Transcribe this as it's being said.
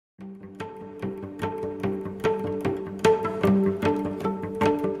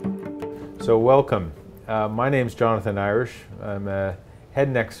So welcome. My name's Jonathan Irish. I'm a head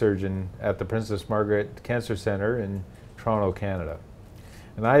and neck surgeon at the Princess Margaret Cancer Centre in Toronto, Canada.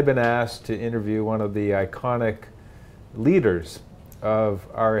 And I've been asked to interview one of the iconic leaders of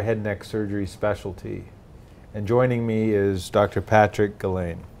our head and neck surgery specialty. And joining me is Dr. Patrick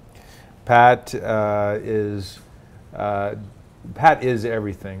Gullane. Pat is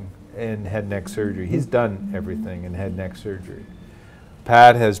everything in head and neck surgery. He's done everything in head and neck surgery.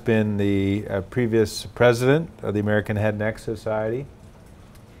 Pat has been the previous president of the American Head and Neck Society.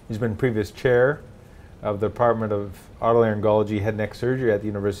 He's been previous chair of the Department of Otolaryngology Head and Neck Surgery at the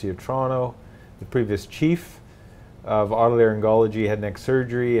University of Toronto, the previous chief of Otolaryngology Head and Neck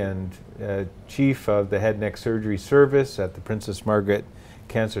Surgery, and chief of the Head and Neck Surgery Service at the Princess Margaret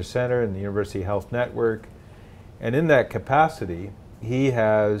Cancer Centre and the University Health Network. And in that capacity, he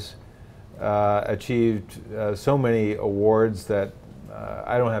has achieved so many awards that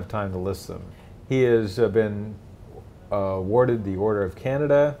I don't have time to list them. He has been awarded the Order of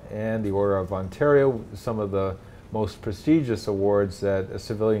Canada and the Order of Ontario, some of the most prestigious awards that a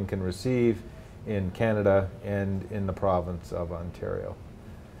civilian can receive in Canada and in the province of Ontario.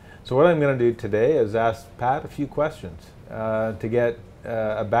 So what I'm going to do today is ask Pat a few questions to get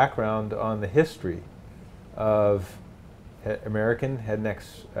a background on the history of American head and neck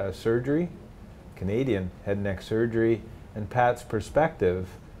surgery, Canadian head and neck surgery, and Pat's perspective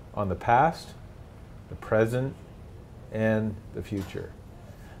on the past, the present, and the future.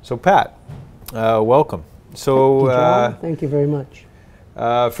 So Pat, welcome. So, thank you, John. Thank you very much.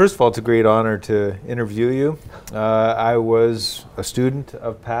 First of all, it's a great honor to interview you. I was a student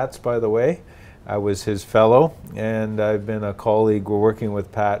of Pat's, by the way. I was his fellow, and I've been a colleague. We're working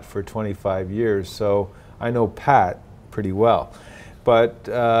with Pat for 25 years, so I know Pat pretty well. But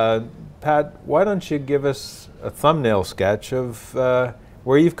Pat, why don't you give us a thumbnail sketch of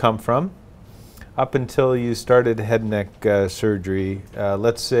where you've come from up until you started head and neck surgery,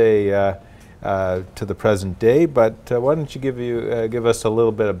 let's say to the present day, but why don't you give us a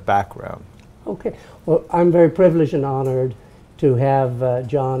little bit of background? Okay. Well, I'm very privileged and honored to have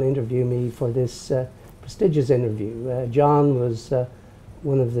John interview me for this prestigious interview. John was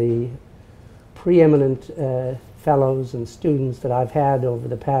one of the preeminent fellows and students that I've had over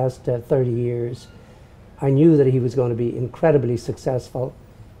the past 30 years. I knew that he was going to be incredibly successful,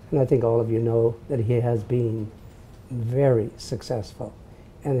 and I think all of you know that he has been very successful.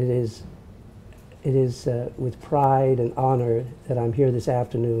 And it is with pride and honor that I'm here this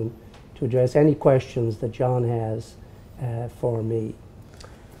afternoon to address any questions that John has for me.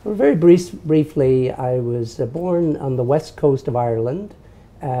 Well, very briefly, I was born on the west coast of Ireland,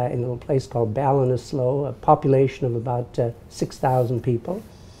 in a little place called Ballinasloe, a population of about 6,000 people.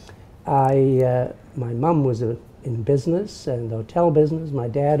 My mum was in business, in the hotel business. My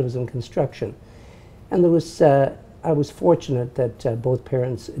dad was in construction. And I was fortunate that both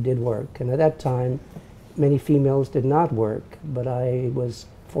parents did work. And at that time, many females did not work, but I was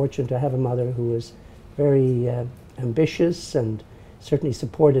fortunate to have a mother who was very ambitious and certainly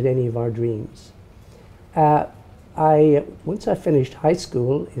supported any of our dreams. Once I finished high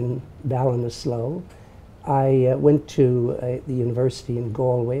school in Ballinasloe, I went to the university in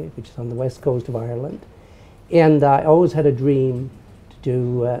Galway, which is on the west coast of Ireland, and I always had a dream to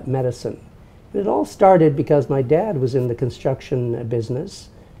do medicine. It all started because my dad was in the construction business,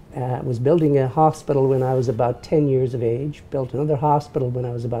 was building a hospital when I was about 10 years of age, built another hospital when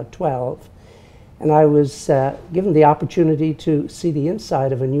I was about 12, and I was given the opportunity to see the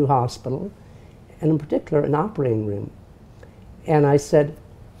inside of a new hospital, and in particular an operating room. And I said,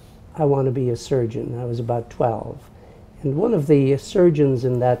 I want to be a surgeon. I was about 12. And one of the surgeons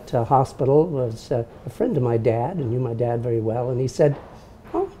in that hospital was a friend of my dad, and knew my dad very well, and he said,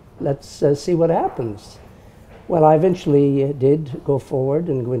 oh, let's see what happens. Well, I eventually did go forward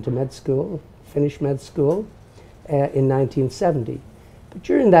and go into med school, finish med school in 1970. But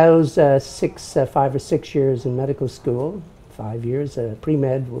during those 5 or 6 years in medical school, 5 years,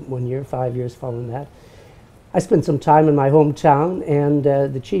 pre-med 1 year, 5 years following that, I spent some time in my hometown, and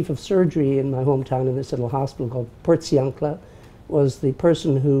the chief of surgery in my hometown in this little hospital called Portsiuncla was the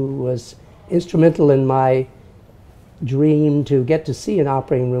person who was instrumental in my dream to get to see an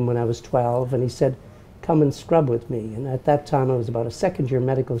operating room when I was 12, and he said, come and scrub with me. And at that time I was about a second-year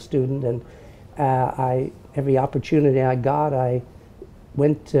medical student, and every opportunity I got, I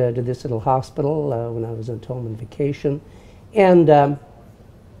went to this little hospital when I was at home on vacation, and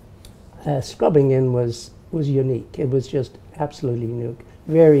scrubbing in was unique. It was just absolutely unique,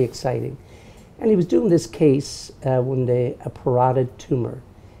 very exciting. And he was doing this case one day, a parotid tumor.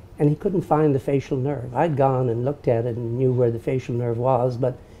 and he couldn't find the facial nerve. I'd gone and looked at it and knew where the facial nerve was,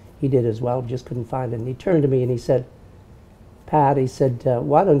 but he did as well, just couldn't find it. And he turned to me and he said, Pat, he said,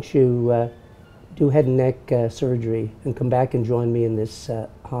 why don't you do head and neck surgery and come back and join me in this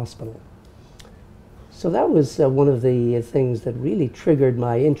hospital. So that was one of the things that really triggered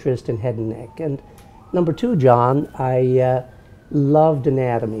my interest in head and neck. And number two, John, I loved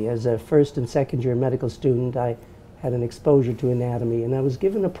anatomy. As a first and second year medical student, I had an exposure to anatomy, and I was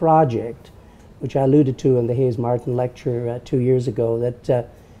given a project, which I alluded to in the Hayes Martin lecture 2 years ago, that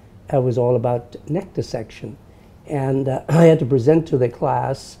was all about neck dissection. And I had to present to the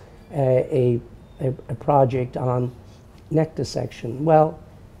class a project on neck dissection. Well,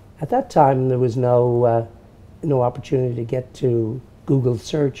 at that time there was no opportunity to get to Google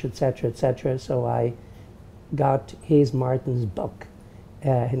search, etc., so I got Hayes Martin's book,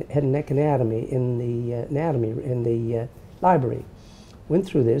 Head and Neck Anatomy, in the library. Went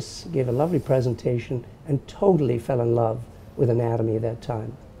through this, gave a lovely presentation, and totally fell in love with anatomy at that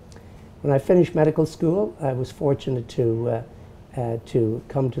time. When I finished medical school, I was fortunate to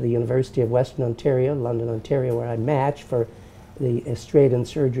come to the University of Western Ontario, London, Ontario, where I matched for the straight-in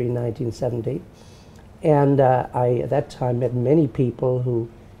surgery in 1970. And I, at that time, met many people who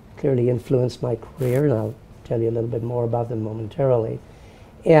clearly influenced my career, and I'll tell you a little bit more about them momentarily.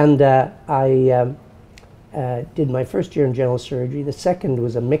 And I did my first year in general surgery. The second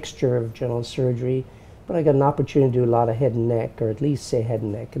was a mixture of general surgery, but I got an opportunity to do a lot of head and neck, or at least say head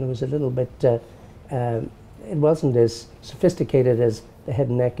and neck, and it was a little bit, it wasn't as sophisticated as the head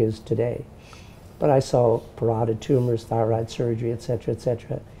and neck is today. But I saw parotid tumors, thyroid surgery,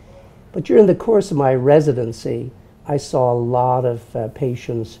 etc. But during the course of my residency, I saw a lot of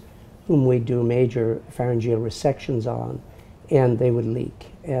patients whom we do major pharyngeal resections on, and they would leak.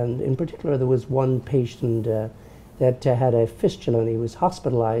 And in particular, there was one patient that had a fistula, and he was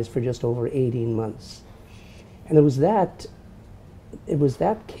hospitalized for just over 18 months. And it was that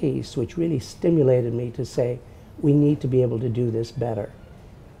case which really stimulated me to say, we need to be able to do this better.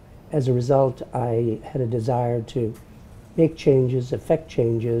 As a result, I had a desire to make changes, effect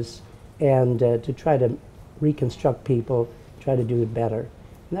changes, and to try to reconstruct people, try to do it better.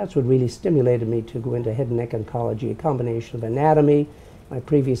 And that's what really stimulated me to go into head and neck oncology, a combination of anatomy, my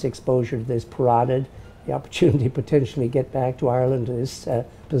previous exposure to this parotid, the opportunity to potentially get back to Ireland to this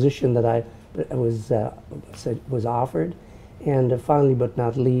position that I was offered, and finally but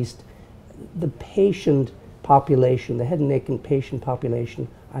not least, the patient population, the head and neck and patient population,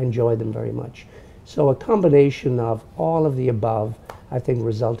 I enjoyed them very much. So a combination of all of the above, I think,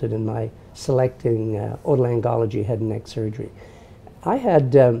 resulted in my selecting otolaryngology head and neck surgery. I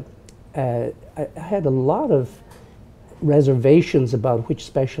had a lot of reservations about which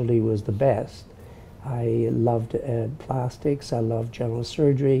specialty was the best. I loved plastics, I loved general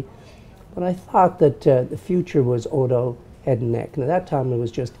surgery, but I thought that the future was oto head and neck. And at that time it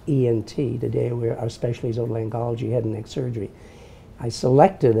was just ENT. Today our specialty is otolaryngology head and neck surgery. I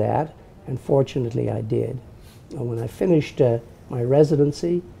selected that, and fortunately I did. And when I finished my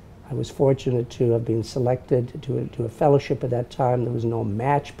residency, I was fortunate to have been selected to a fellowship at that time. There was no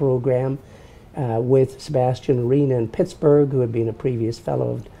match program with Sebastian Arena in Pittsburgh, who had been a previous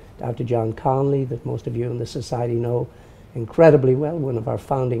fellow of Dr. John Conley, that most of you in the society know incredibly well, one of our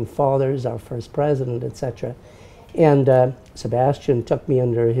founding fathers, our first president, etc. And Sebastian took me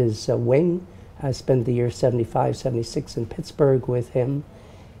under his wing. I spent the year 75, 76 in Pittsburgh with him.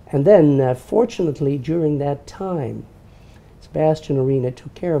 And then, fortunately, during that time, Sebastian Arena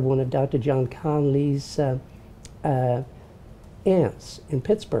took care of one of Dr. John Conley's aunts in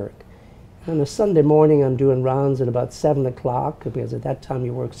Pittsburgh. On a Sunday morning, I'm doing rounds at about 7 o'clock, because at that time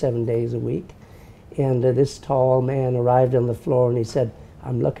you work 7 days a week. And this tall man arrived on the floor and he said,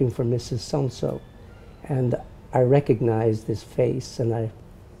 "I'm looking for Mrs. So-and-so." And I recognized this face, and I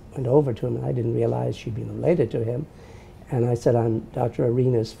went over to him, and I didn't realize she'd been related to him. And I said, "I'm Dr.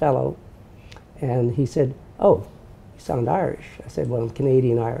 Arena's fellow." And he said, "Oh, you sound Irish." I said, "Well, I'm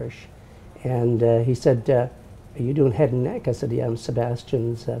Canadian-Irish." And he said, "Are you doing head and neck?" I said, "Yeah, I'm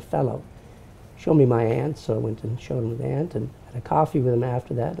Sebastian's fellow." "Show me my aunt." So I went and showed him the aunt and had a coffee with him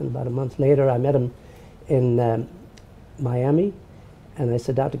after that. And about a month later, I met him in Miami. And I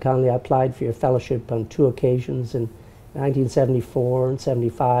said, "Dr. Conley, I applied for your fellowship on 2 occasions in 1974 and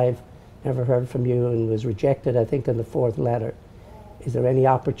 75. Never heard from you, and was rejected, I think, on the 4th letter. Is there any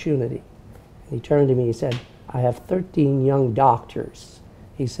opportunity?" And he turned to me, he said, "I have 13 young doctors,"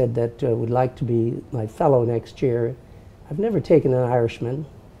 he said, "that would like to be my fellow next year. I've never taken an Irishman.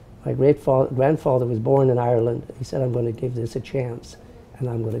 My grandfather was born in Ireland." He said, "I'm going to give this a chance, and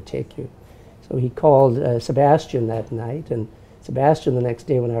I'm going to take you." So he called Sebastian that night, and Sebastian, the next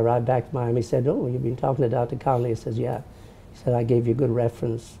day when I arrived back to Miami, said, "Oh, you've been talking to Dr. Connolly?" I said, "Yeah." He said, "I gave you a good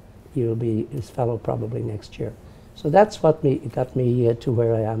reference. You'll be his fellow probably next year." So that's what got me to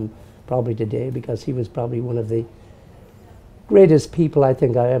where I am probably today, because he was probably one of the greatest people I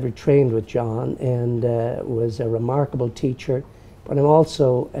think I ever trained with, John, and was a remarkable teacher. But I'm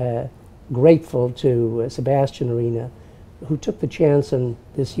also grateful to Sebastian Arena, who took the chance on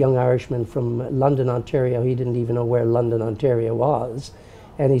this young Irishman from London, Ontario. He didn't even know where London, Ontario was.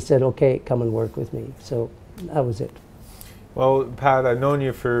 And he said, "Okay, come and work with me." So that was it. Well, Pat, I've known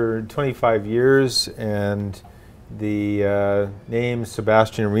you for 25 years, and the name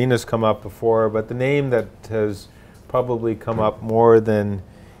Sebastian Arena's come up before, but the name that has probably come up more than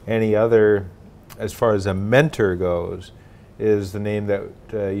any other as far as a mentor goes is the name that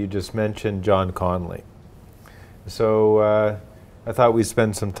you just mentioned, John Connolly. So I thought we'd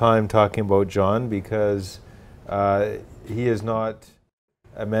spend some time talking about John, because he is not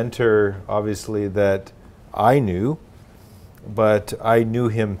a mentor, obviously, that I knew, but I knew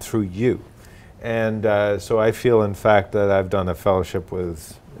him through you. And so I feel, in fact, that I've done a fellowship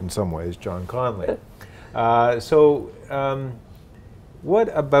with, in some ways, John Connolly. What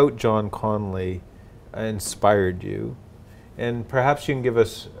about John Connolly inspired you? And perhaps you can give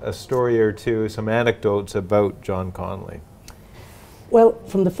us a story or two, some anecdotes about John Connolly. Well,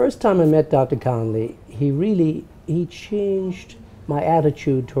 from the first time I met Dr. Connolly, he changed my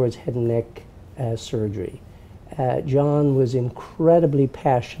attitude towards head and neck surgery. John was incredibly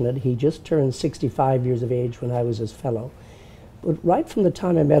passionate. He just turned 65 years of age when I was his fellow. But right from the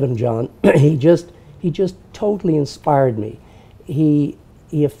time I met him, John, he just totally inspired me. He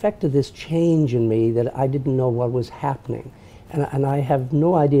affected this change in me that I didn't know what was happening. And I have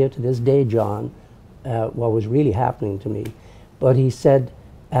no idea to this day, John, what was really happening to me. But he said,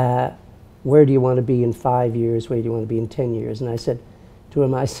 "Where do you want to be in 5 years? Where do you want to be in 10 years? And I said to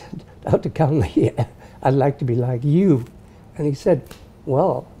him, "Dr. Connolly, I'd like to be like you." And he said,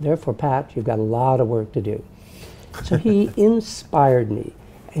 "Well, therefore, Pat, you've got a lot of work to do." So he inspired me.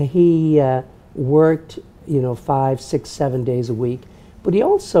 And he worked, 5, 6, 7 days a week. But he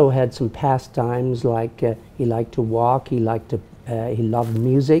also had some pastimes, like he liked to walk, he loved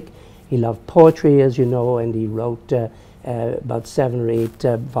music, he loved poetry, as you know, and he wrote about 7 or 8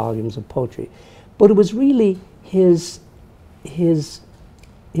 volumes of poetry. But it was really his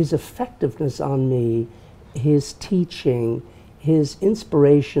effectiveness on me, his teaching, his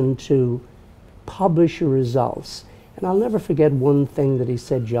inspiration to publish your results. And I'll never forget one thing that he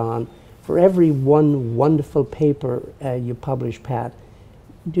said, "John, for every one wonderful paper you publish, Pat,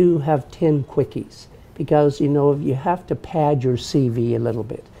 do have 10 quickies, because you have to pad your CV a little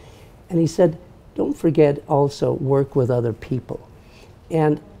bit." And he said, "Don't forget also work with other people."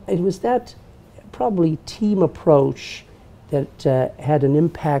 And it was that probably team approach that had an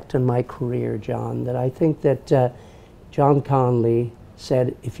impact on my career, John, that I think that John Connolly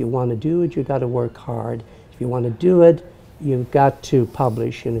said, if you want to do it, you've got to work hard. If you want to do it, you've got to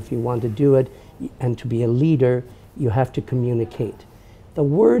publish. And if you want to do it and to be a leader, you have to communicate. The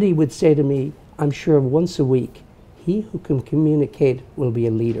word he would say to me, I'm sure once a week, "He who can communicate will be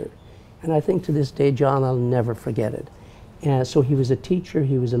a leader." And I think to this day, John, I'll never forget it. So he was a teacher,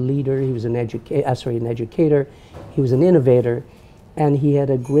 he was a leader, he was an educator, he was an innovator, and he had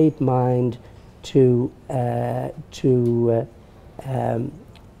a great mind to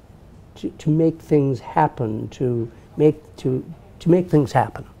make things happen, to make things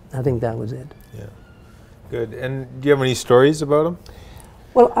happen. I think that was it. Yeah, good. And do you have any stories about him?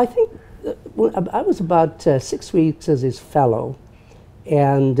 Well, I think I was about 6 weeks as his fellow,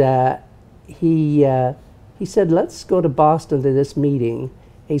 and he said, "Let's go to Boston to this meeting."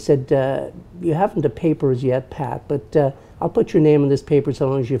 He said, "You haven't the papers yet, Pat, but I'll put your name on this paper so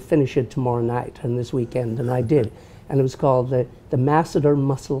long as you finish it tomorrow night and this weekend." And I did. And it was called the Masseter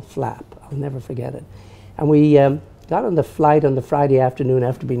Muscle Flap. I'll never forget it. And we got on the flight on the Friday afternoon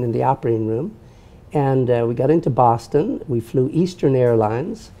after being in the operating room. And we got into Boston. We flew Eastern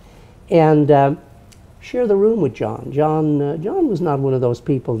Airlines and shared the room with John. John was not one of those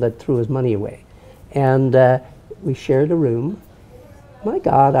people that threw his money away. And we shared a room. My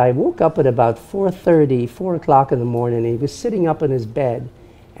God, I woke up at about 4:30, 4 o'clock in the morning, and he was sitting up in his bed,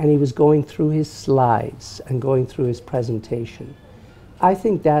 and he was going through his slides and going through his presentation. I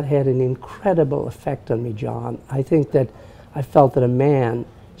think that had an incredible effect on me, John. I think that I felt that a man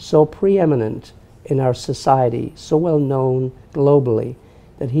so preeminent in our society, so well known globally,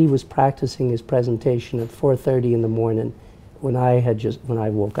 that he was practicing his presentation at 4:30 in the morning when I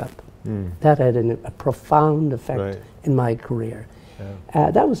woke up. That had a profound effect in my career.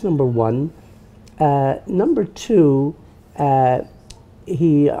 Yeah. That was number one. Number two,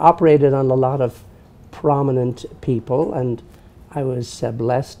 He operated on a lot of prominent people, and I was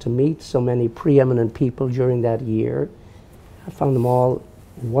blessed to meet so many preeminent people during that year. I found them all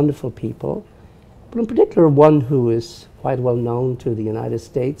wonderful people, but in particular one who is quite well known to the United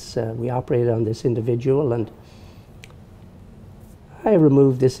States. We operated on this individual, and I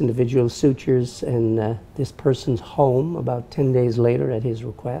removed this individual's sutures in this person's home about 10 days later at his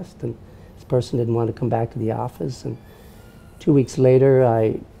request, and this person didn't want to come back to the office. And 2 weeks later,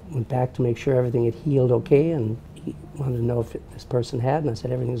 I went back to make sure everything had healed okay, and he wanted to know if this person had, and I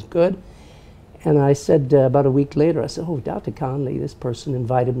said everything's good. And I said about a week later, I said, "Oh, Dr. Conley, this person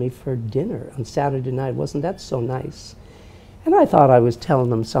invited me for dinner on Saturday night. Wasn't that so nice?" And I thought I was telling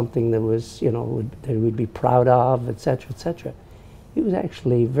them something that was, you know, that we'd be proud of, et cetera, et cetera. He was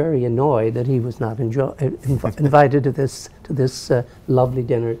actually very annoyed that he was not invited to this lovely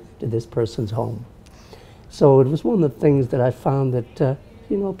dinner to this person's home. So it was one of the things that I found that,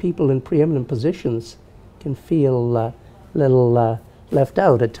 you know, people in preeminent positions can feel a little left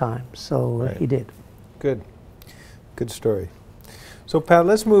out at times. So Right. he did. Good. Good story. So Pat,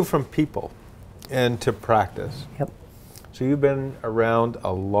 let's move from people and to practice. Yep. So you've been around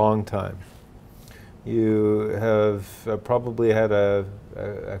a long time. You have probably had a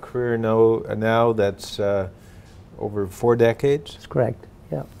career now that's over 4 decades. That's correct.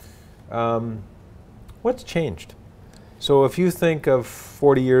 Yeah. What's changed? So if you think of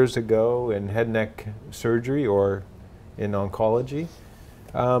 40 years ago in head and neck surgery or in oncology,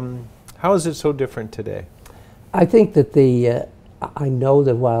 how is it so different today? I think that I know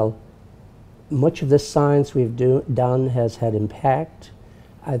that while much of the science we've done has had impact,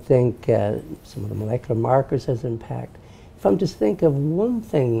 I think some of the molecular markers has impact. If I'm to think of one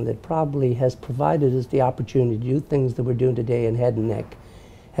thing that probably has provided us the opportunity to do things that we're doing today in head and neck,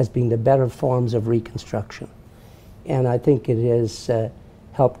 has been the better forms of reconstruction. And I think it has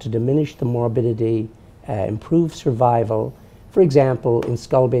helped to diminish the morbidity, improve survival. For example, in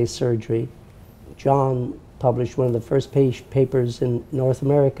skull-base surgery, John published one of the first papers in North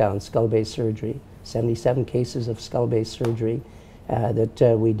America on skull-base surgery, 77 cases of skull-base surgery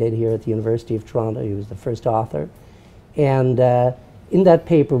that we did here at the University of Toronto. He was the first author. And in that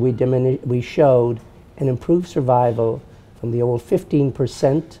paper, we showed an improved survival from the old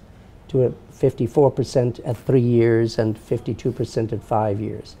 15% to a 54% at 3 years and 52% at 5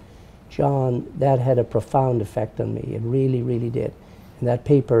 years. John, that had a profound effect on me. It really, really did. And that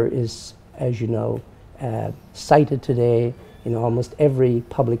paper is, as you know, cited today in almost every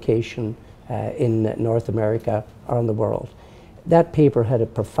publication in North America or in the world. That paper had a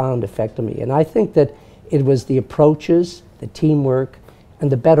profound effect on me. And I think that it was the approaches, the teamwork,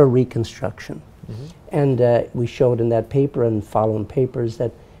 and the better reconstruction. Mm-hmm. And we showed in that paper and following papers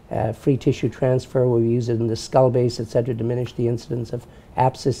that free tissue transfer, where we use it in the skull base, et cetera, diminish the incidence of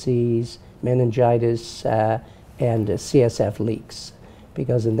abscesses, meningitis, and CSF leaks.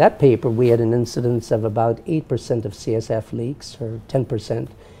 Because in that paper, we had an incidence of about 8% of CSF leaks, or 10%.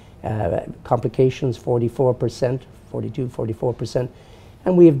 Complications, 44%, 42, 44%.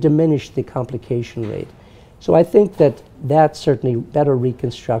 And we have diminished the complication rate. So I think that that's certainly better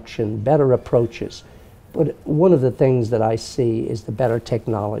reconstruction, better approaches. But one of the things that I see is the better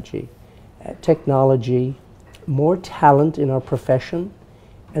technology. Technology, more talent in our profession,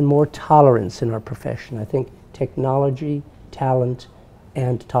 and more tolerance in our profession. I think technology, talent,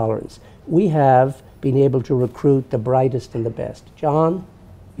 and tolerance. We have been able to recruit the brightest and the best. John,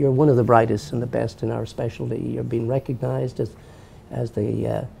 you're one of the brightest and the best in our specialty. You're being recognized as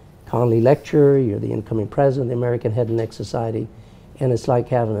the Conley Lecturer. You're the incoming president of the American Head and Neck Society. And it's like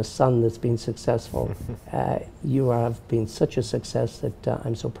having a son that's been successful. You have been such a success that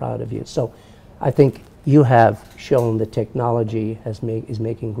I'm so proud of you. So I think you have shown that technology is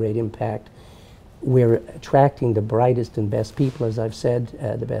making great impact. We're attracting the brightest and best people, as I've said,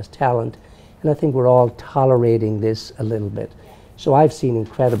 the best talent. And I think we're all tolerating this a little bit. So I've seen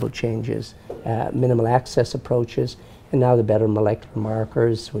incredible changes, minimal access approaches, and now the better molecular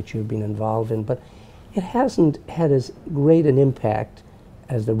markers, which you've been involved in. But it hasn't had as great an impact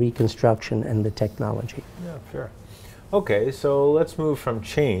as the reconstruction and the technology. Yeah, sure. Okay, so let's move from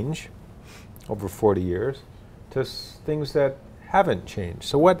change over 40 years to things that haven't changed.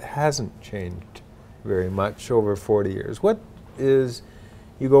 So what hasn't changed very much over 40 years? What is,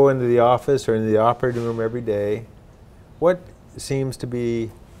 you go into the office or into the operating room every day, what seems to be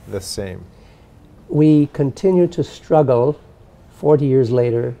the same? We continue to struggle 40 years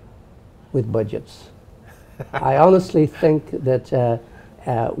later with budgets. I honestly think that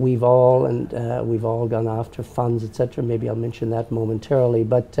we've all gone after funds, etc. Maybe I'll mention that momentarily.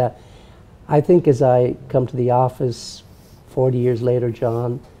 But I think as I come to the office 40 years later,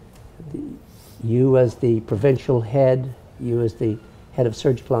 John, you as the provincial head, you as the head of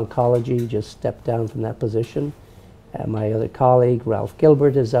surgical oncology, just stepped down from that position. My other colleague, Ralph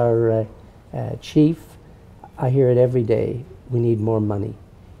Gilbert, is our chief. I hear it every day. We need more money.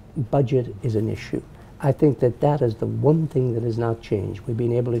 Budget is an issue. I think that that is the one thing that has not changed. We've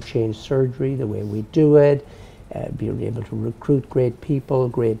been able to change surgery, the way we do it, being able to recruit great people,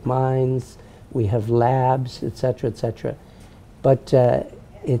 great minds. We have labs, et cetera, but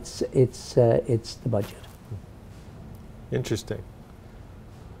it's the budget. Interesting.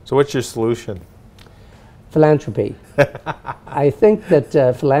 So what's your solution? Philanthropy. I think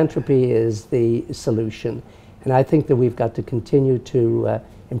that philanthropy is the solution, and I think that we've got to continue to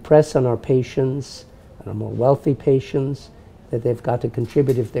impress on our patients, and our more wealthy patients, that they've got to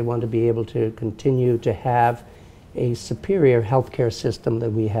contribute if they want to be able to continue to have a superior healthcare system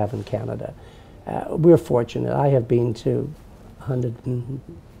that we have in Canada. We're fortunate. I have been to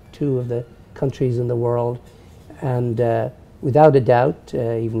 102 of the countries in the world, and without a doubt,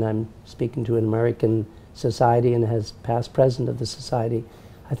 even I'm speaking to an American society and as past president of the society,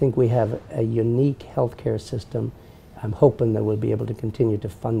 I think we have a unique healthcare system. I'm hoping that we'll be able to continue to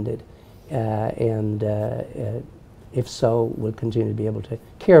fund it, and if so, we'll continue to be able to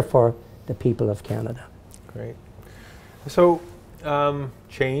care for the people of Canada. Great. So,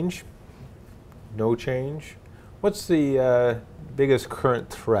 change, no change. What's the biggest current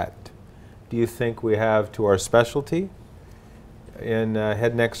threat do you think we have to our specialty in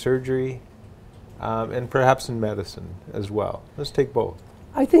head and neck surgery, and perhaps in medicine as well? Let's take both.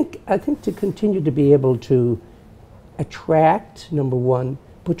 I think to continue to be able to attract, number one,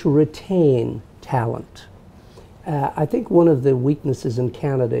 but to retain talent. I think one of the weaknesses in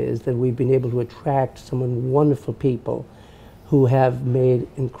Canada is that we've been able to attract some wonderful people who have made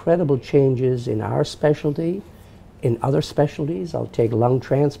incredible changes in our specialty, in other specialties. I'll take lung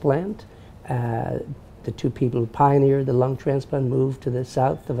transplant. The two people who pioneered the lung transplant moved to the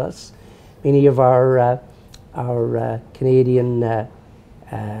south of us. Many of our Canadian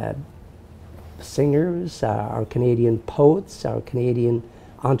singers, our Canadian poets, our Canadian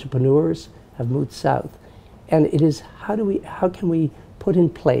entrepreneurs have moved south. And it is how can we put in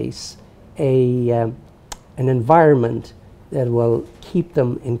place an environment that will keep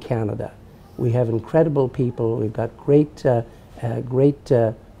them in Canada? We have incredible people. We've got great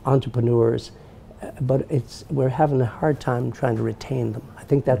entrepreneurs, but we're having a hard time trying to retain them. I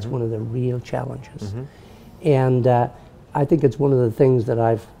think that's one of the real challenges. And I think it's one of the things that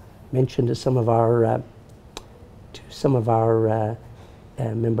I've mentioned to some of our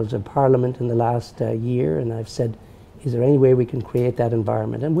members of Parliament in the last year, and I've said, is there any way we can create that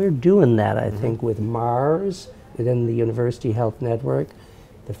environment? And we're doing that, I think, with MARS within the University Health Network,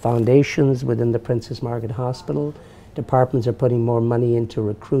 the foundations within the Princess Margaret Hospital. Departments are putting more money into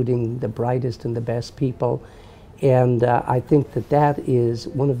recruiting the brightest and the best people. And I think that that is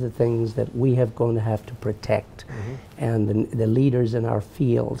one of the things that we have going to have to protect. And the leaders in our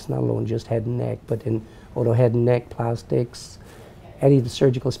fields, not alone just head and neck, but in auto head and neck, plastics, any of the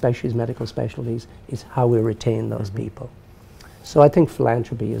surgical specialties, medical specialties, is how we retain those people. So I think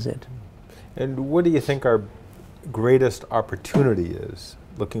philanthropy is it. And what do you think our greatest opportunity is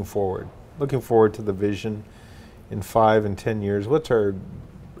looking forward? Looking forward to the vision in 5 and 10 years, what's our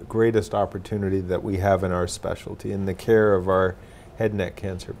greatest opportunity that we have in our specialty, in the care of our head and neck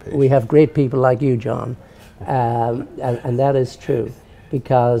cancer patients? We have great people like you, John, and that is true,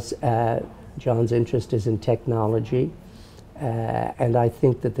 because John's interest is in technology, and I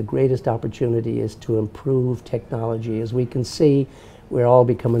think that the greatest opportunity is to improve technology. As we can see, we're all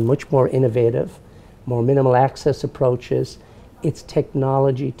becoming much more innovative, more minimal access approaches. It's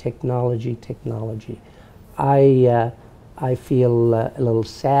technology, technology, technology. I feel a little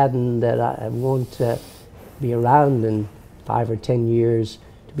saddened that I won't be around in 5 or 10 years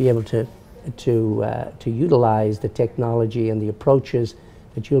to be able to utilize the technology and the approaches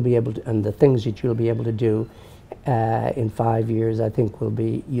that you'll be able to, and the things that you'll be able to do in 5 years, I think will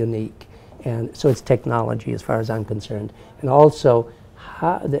be unique. And so it's technology as far as I'm concerned. And also,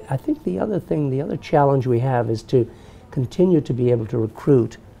 I think the other challenge we have is to continue to be able to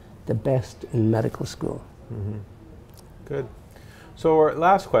recruit the best in medical school. Good. So our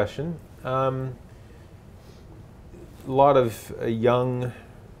last question, a lot of young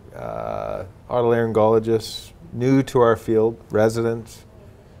otolaryngologists, new to our field, residents,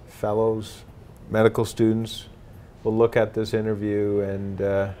 fellows, medical students, will look at this interview, and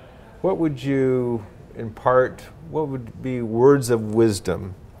what would you impart, what would be words of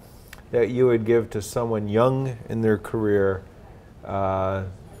wisdom that you would give to someone young in their career to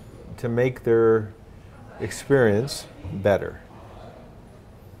make their experience better.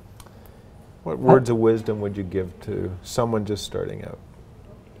 What words of wisdom would you give to someone just starting out?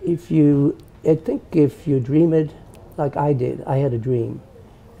 I think if you dream it like I did, I had a dream.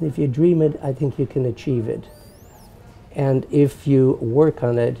 And if you dream it, I think you can achieve it. And if you work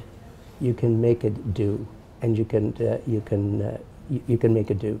on it, you can make it do, and you can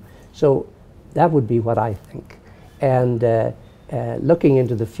make it do. So that would be what I think. And looking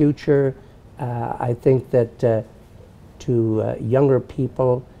into the future, I think that to younger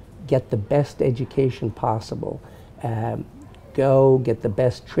people, get the best education possible. Go get the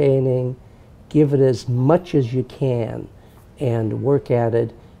best training, give it as much as you can, and work at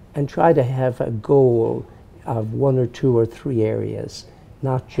it, and try to have a goal of 1 or 2 or 3 areas,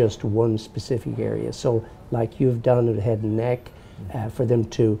 not just one specific area. So like you've done with head and neck, for them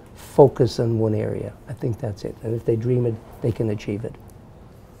to focus on one area. I think that's it. And if they dream it, they can achieve it.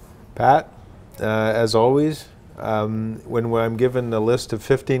 Pat, as always, when I'm given a list of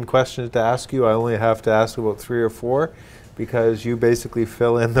 15 questions to ask you, I only have to ask about 3 or 4 because you basically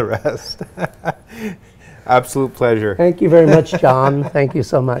fill in the rest. Absolute pleasure. Thank you very much, John. Thank you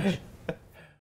so much.